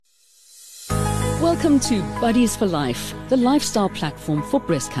Welcome to Buddies for Life, the lifestyle platform for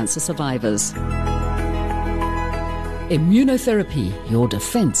breast cancer survivors. Immunotherapy, your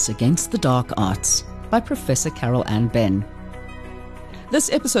defense against the dark arts, by Professor Carol Ann Ben.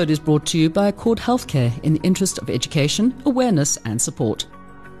 This episode is brought to you by Accord Healthcare in the interest of education, awareness and support.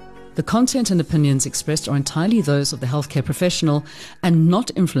 The content and opinions expressed are entirely those of the healthcare professional and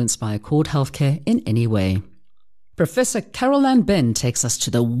not influenced by Accord Healthcare in any way. Professor Carol Ann Ben takes us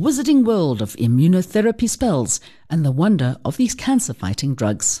to the wizarding world of immunotherapy spells and the wonder of these cancer-fighting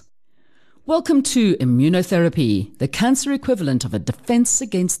drugs. Welcome to Immunotherapy, the cancer equivalent of a defense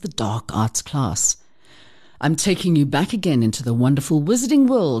against the dark arts class. I'm taking you back again into the wonderful wizarding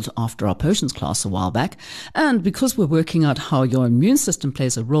world after our potions class a while back, and because we're working out how your immune system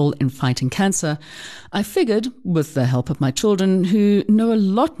plays a role in fighting cancer, I figured, with the help of my children who know a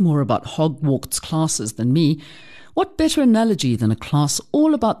lot more about Hogwarts classes than me, what better analogy than a class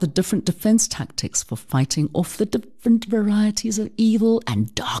all about the different defense tactics for fighting off the different varieties of evil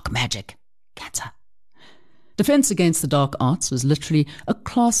and dark magic, cancer. Defense against the dark arts was literally a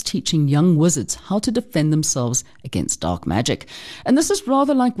class teaching young wizards how to defend themselves against dark magic. And this is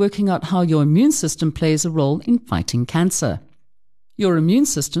rather like working out how your immune system plays a role in fighting cancer. Your immune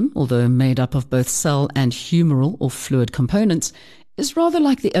system, although made up of both cell and humoral or fluid components, is rather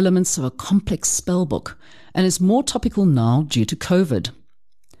like the elements of a complex spell book and is more topical now due to COVID.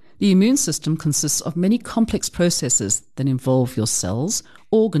 The immune system consists of many complex processes that involve your cells,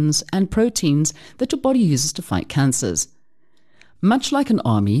 organs, and proteins that your body uses to fight cancers. Much like an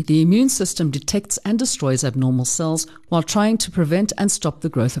army, the immune system detects and destroys abnormal cells while trying to prevent and stop the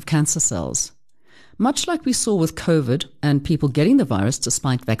growth of cancer cells. Much like we saw with COVID and people getting the virus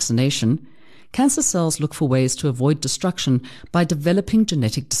despite vaccination, cancer cells look for ways to avoid destruction by developing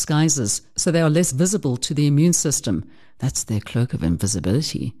genetic disguises so they are less visible to the immune system. That's their cloak of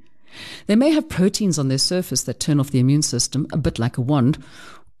invisibility. They may have proteins on their surface that turn off the immune system, a bit like a wand,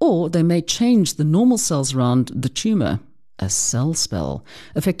 or they may change the normal cells around the tumor, a cell spell,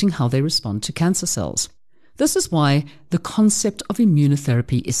 affecting how they respond to cancer cells. This is why the concept of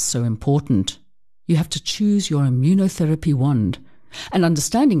immunotherapy is so important. You have to choose your immunotherapy wand, and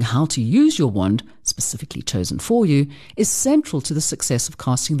understanding how to use your wand, specifically chosen for you, is central to the success of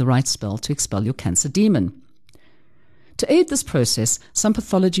casting the right spell to expel your cancer demon. To aid this process, some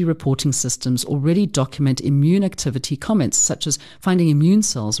pathology reporting systems already document immune activity comments such as finding immune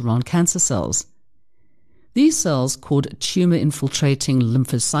cells around cancer cells. These cells, called tumor-infiltrating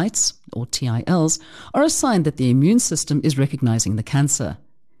lymphocytes, or TILs, are a sign that the immune system is recognizing the cancer.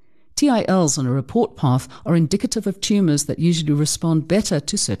 TILs on a report path are indicative of tumors that usually respond better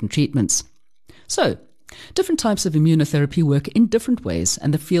to certain treatments. So, different types of immunotherapy work in different ways,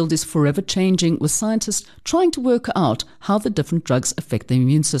 and the field is forever changing, with scientists trying to work out how the different drugs affect the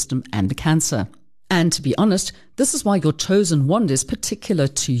immune system and the cancer. And to be honest, this is why your chosen wand is particular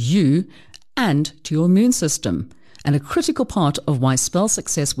to you and to your immune system, and a critical part of why spell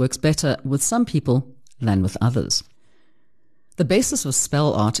success works better with some people than with others. The basis of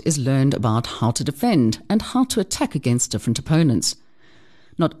spell art is learned about how to defend and how to attack against different opponents.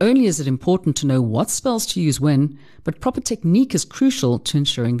 Not only is it important to know what spells to use when, but proper technique is crucial to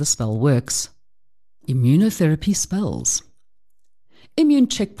ensuring the spell works. Immunotherapy spells. Immune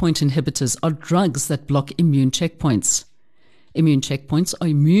checkpoint inhibitors are drugs that block immune checkpoints. Immune checkpoints are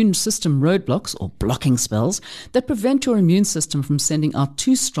immune system roadblocks, or blocking spells, that prevent your immune system from sending out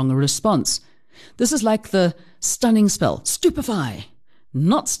too strong a response. This is like the stunning spell, stupefy.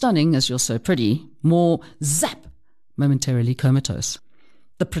 Not stunning as you're so pretty, more zap, momentarily comatose.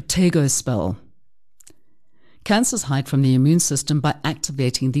 The protego spell. Cancers hide from the immune system by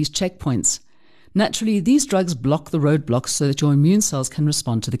activating these checkpoints. Naturally, these drugs block the roadblocks so that your immune cells can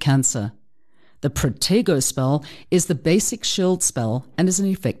respond to the cancer. The protego spell is the basic shield spell and is an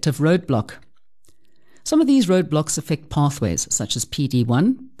effective roadblock. Some of these roadblocks affect pathways such as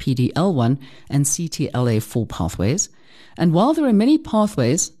PD1, PDL1, and CTLA4 pathways. And while there are many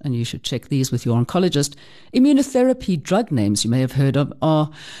pathways, and you should check these with your oncologist, immunotherapy drug names you may have heard of are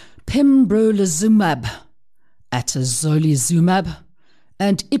pembrolizumab, atezolizumab,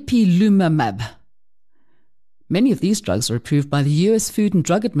 and ipilimumab. Many of these drugs are approved by the US Food and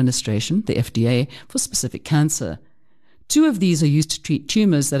Drug Administration, the FDA, for specific cancer. 2 of these are used to treat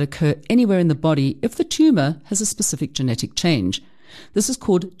tumors that occur anywhere in the body if the tumor has a specific genetic change. This is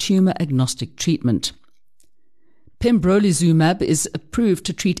called tumor-agnostic treatment. Pembrolizumab is approved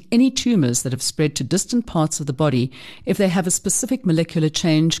to treat any tumors that have spread to distant parts of the body if they have a specific molecular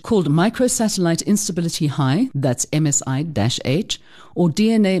change called microsatellite instability high, that's MSI-H, or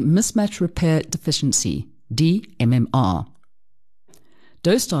DNA mismatch repair deficiency, DMMR.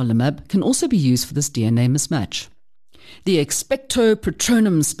 Dostarlimab can also be used for this DNA mismatch. The Expecto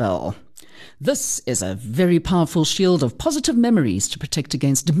Patronum spell. This is a very powerful shield of positive memories to protect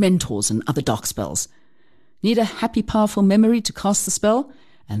against dementors and other dark spells. Need a happy, powerful memory to cast the spell?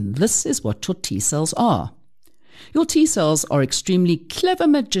 And this is what your T cells are. Your T cells are extremely clever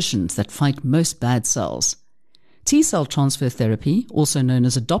magicians that fight most bad cells. T-cell transfer therapy, also known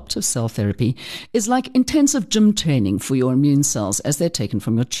as adoptive cell therapy, is like intensive gym training for your immune cells as they're taken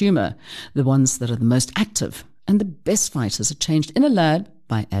from your tumor, the ones that are the most active. And the best fighters are changed in a lab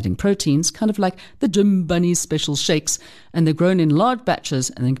by adding proteins, kind of like the Gym Bunny special shakes, and they're grown in large batches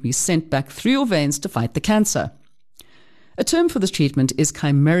and then can be sent back through your veins to fight the cancer. A term for this treatment is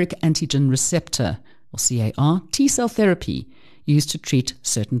chimeric antigen receptor, or CAR, T-cell therapy, used to treat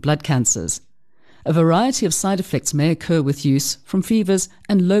certain blood cancers. A variety of side effects may occur with use, from fevers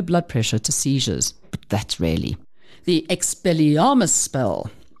and low blood pressure to seizures, but that's rarely. The Expelliarmus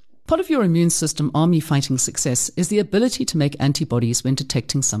spell. Part of your immune system army fighting success is the ability to make antibodies when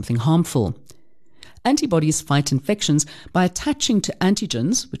detecting something harmful. Antibodies fight infections by attaching to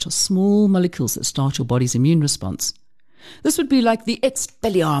antigens, which are small molecules that start your body's immune response. This would be like the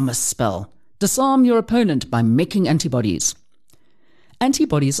Expelliarmus spell. Disarm your opponent by making antibodies.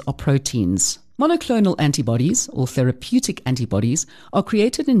 Antibodies are proteins. Monoclonal antibodies, or therapeutic antibodies, are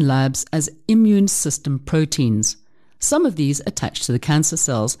created in labs as immune system proteins. Some of these attach to the cancer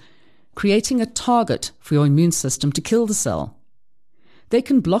cells, creating a target for your immune system to kill the cell. They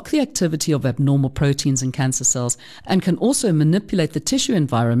can block the activity of abnormal proteins in cancer cells and can also manipulate the tissue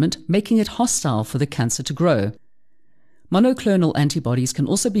environment, making it hostile for the cancer to grow. Monoclonal antibodies can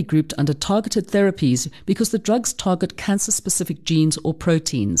also be grouped under targeted therapies because the drugs target cancer-specific genes or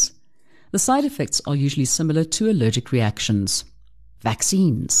proteins. The side effects are usually similar to allergic reactions.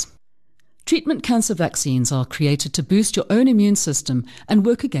 Vaccines. Treatment cancer vaccines are created to boost your own immune system and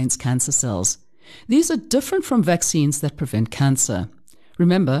work against cancer cells. These are different from vaccines that prevent cancer.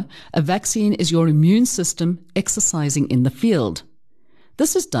 Remember, a vaccine is your immune system exercising in the field.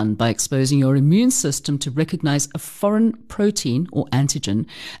 This is done by exposing your immune system to recognize a foreign protein or antigen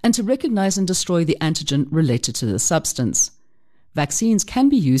and to recognize and destroy the antigen related to the substance. Vaccines can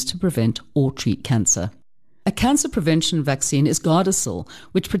be used to prevent or treat cancer. A cancer prevention vaccine is Gardasil,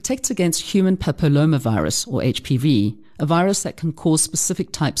 which protects against human papillomavirus, or HPV, a virus that can cause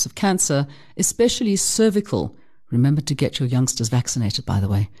specific types of cancer, especially cervical. Remember to get your youngsters vaccinated, by the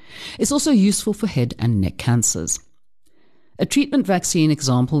way. It's also useful for head and neck cancers. A treatment vaccine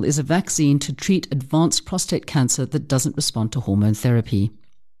example is a vaccine to treat advanced prostate cancer that doesn't respond to hormone therapy.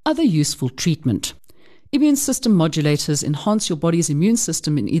 Other useful treatment. Immune system modulators enhance your body's immune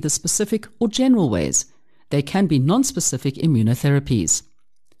system in either specific or general ways. They can be non-specific immunotherapies.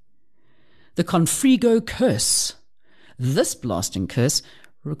 The Confrigo curse. This blasting curse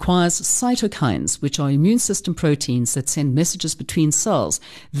requires cytokines, which are immune system proteins that send messages between cells,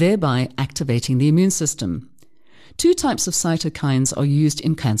 thereby activating the immune system. Two types of cytokines are used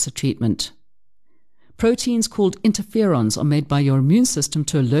in cancer treatment. Proteins called interferons are made by your immune system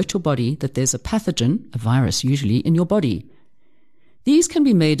to alert your body that there's a pathogen, a virus usually, in your body. These can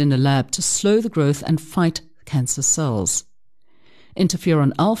be made in a lab to slow the growth and fight cancer cells.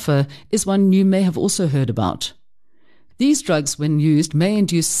 Interferon alpha is one you may have also heard about. These drugs, when used, may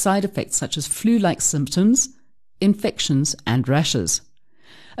induce side effects such as flu-like symptoms, infections, and rashes.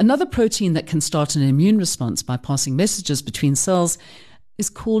 Another protein that can start an immune response by passing messages between cells is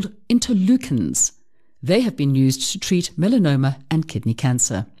called interleukins. They have been used to treat melanoma and kidney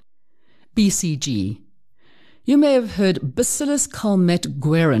cancer. BCG. You may have heard Bacillus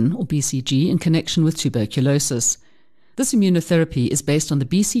calmette-guerin, or BCG, in connection with tuberculosis. This immunotherapy is based on the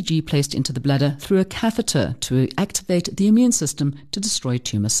BCG placed into the bladder through a catheter to activate the immune system to destroy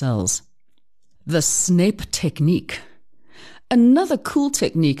tumor cells. The Snape technique. Another cool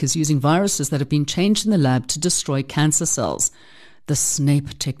technique is using viruses that have been changed in the lab to destroy cancer cells. The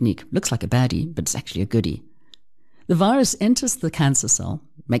Snape technique looks like a baddie, but it's actually a goodie. The virus enters the cancer cell,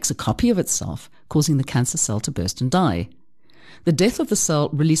 makes a copy of itself, causing the cancer cell to burst and die. The death of the cell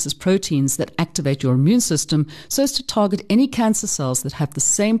releases proteins that activate your immune system so as to target any cancer cells that have the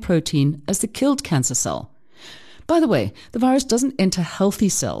same protein as the killed cancer cell. By the way, the virus doesn't enter healthy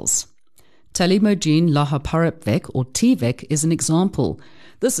cells. Talimogene lahaparepvec, or TVEC, is an example.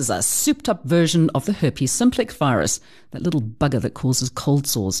 This is a souped-up version of the herpes simplex virus, that little bugger that causes cold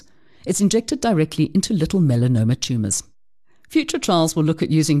sores. It's injected directly into little melanoma tumors. Future trials will look at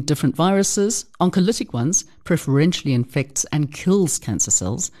using different viruses. Oncolytic ones preferentially infects and kills cancer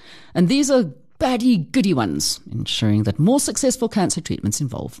cells, and these are baddie-goodie ones, ensuring that more successful cancer treatments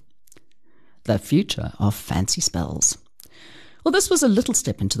involve the future of fancy spells. Well, this was a little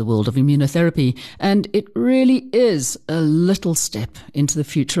step into the world of immunotherapy, and it really is a little step into the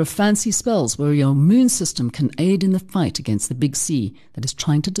future of fancy spells where your immune system can aid in the fight against the big C that is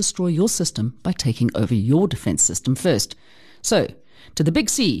trying to destroy your system by taking over your defense system first. So, to the big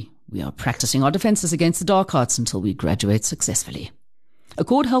C, we are practicing our defenses against the dark arts until we graduate successfully.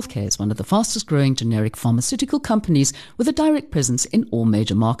 Accord Healthcare is one of the fastest growing generic pharmaceutical companies with a direct presence in all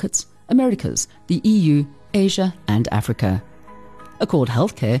major markets, Americas, the EU, Asia, and Africa. Accord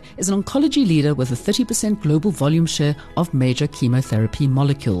Healthcare is an oncology leader with a 30% global volume share of major chemotherapy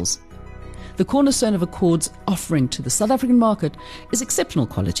molecules. The cornerstone of Accord's offering to the South African market is exceptional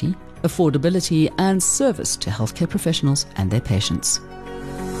quality, affordability, and service to healthcare professionals and their patients.